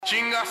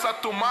Chingas a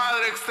tu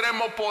madre,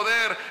 extremo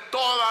poder.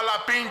 Toda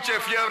la pinche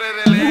fiebre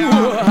de Lea.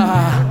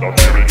 La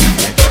fiebre que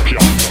contagia.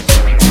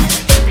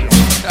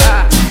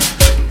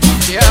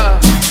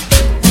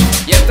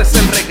 Y este es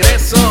el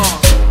regreso.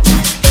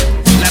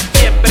 La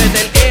fiebre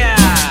del EA.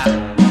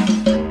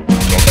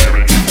 La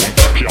fiebre que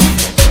contagia.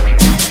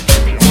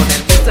 Con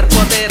el Mr.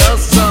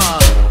 Poderoso.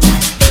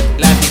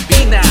 La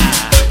Dyvina.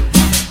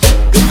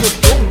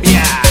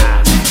 Cumbia.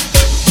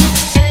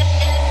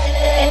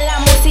 Es la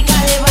música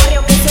de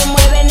barrio que se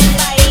mueve en el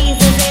país.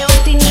 Desde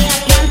Austin y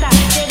Atlanta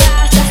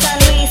llega hasta San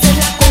Luis. Es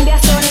la cumbia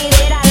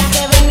sonidera la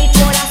que ve en mi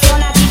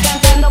corazón. Aquí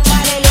cantando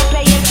para el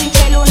Ople y el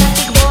pinche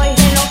Lunatic Boy.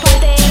 Que no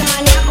falte el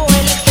maníaco,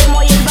 el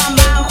Xtremo y el Bam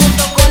Bam.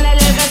 Junto con el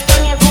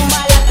reggaetón y el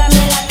Kumbala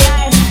también la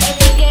traen. El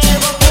Kike, el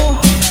Goku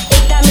y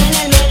también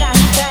el Mega.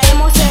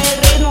 Traemos el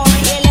ritmo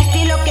y el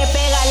estilo que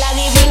pega. La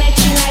Dyvina y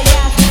China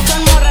Jazz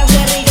son morras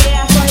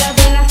guerrilleras. Son las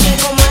nenas que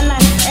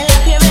comandan en la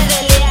fiebre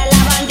de Lea.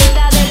 La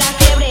bandita de la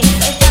fiebre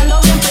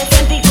estando bien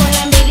presente y con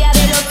la envidia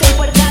de los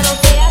empuercados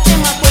se hace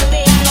más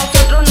fuerte. A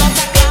nosotros nos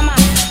aclama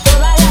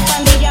toda la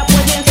pandilla,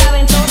 pues bien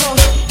saben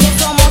todos que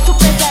somos su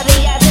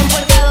pesadilla.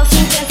 Empuercados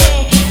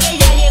síntense, que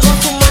ya llegó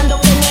su mando.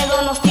 Que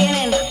miedo nos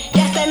tienen,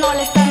 ya hasta no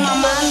le están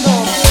mamando.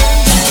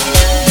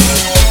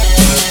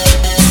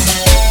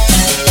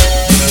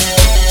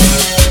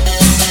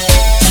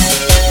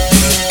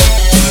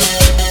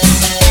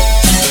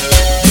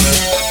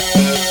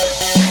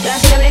 La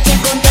fiebre que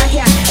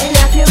contagia es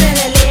la fiebre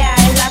de Lea.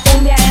 Es la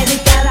cumbia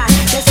editada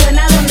que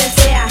suena donde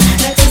sea.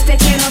 No existe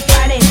quien nos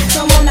pare,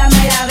 somos la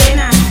mera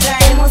vena.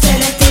 Traemos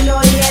el estilo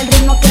y el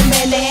ritmo que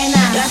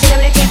envenena. La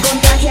fiebre que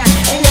contagia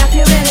es la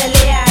fiebre de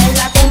Lea. Es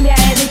la cumbia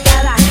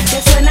editada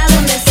que suena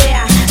donde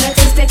sea. No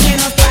existe quien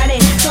nos pare,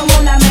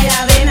 somos la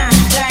mera vena.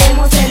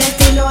 Traemos el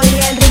estilo y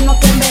el ritmo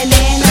que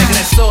envenena.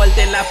 Regresó el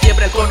de la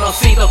fiebre, el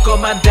conocido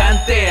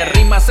comandante.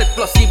 Rimas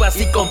explosivas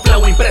y con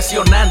flow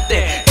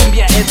impresionante.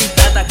 Cumbia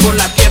editada con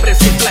la fiebre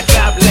es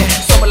implacable.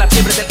 Somos la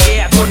fiebre del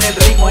EA con el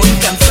ritmo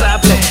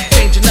incansable.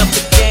 Changing up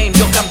the game,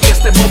 yo cambié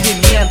este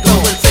movimiento.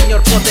 El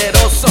señor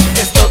poderoso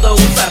es todo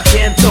un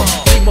sargento.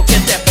 Ritmo que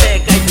te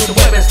pega y tú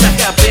mueves la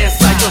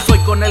cabeza. Yo soy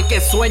con el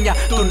que sueña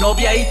tu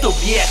novia y tu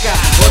vieja.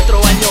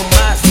 Otro año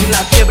más y la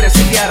fiebre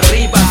sigue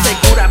arriba.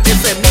 Segúrame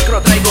ese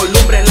micro, traigo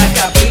lumbre en la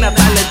cabina.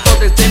 Talento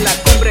desde la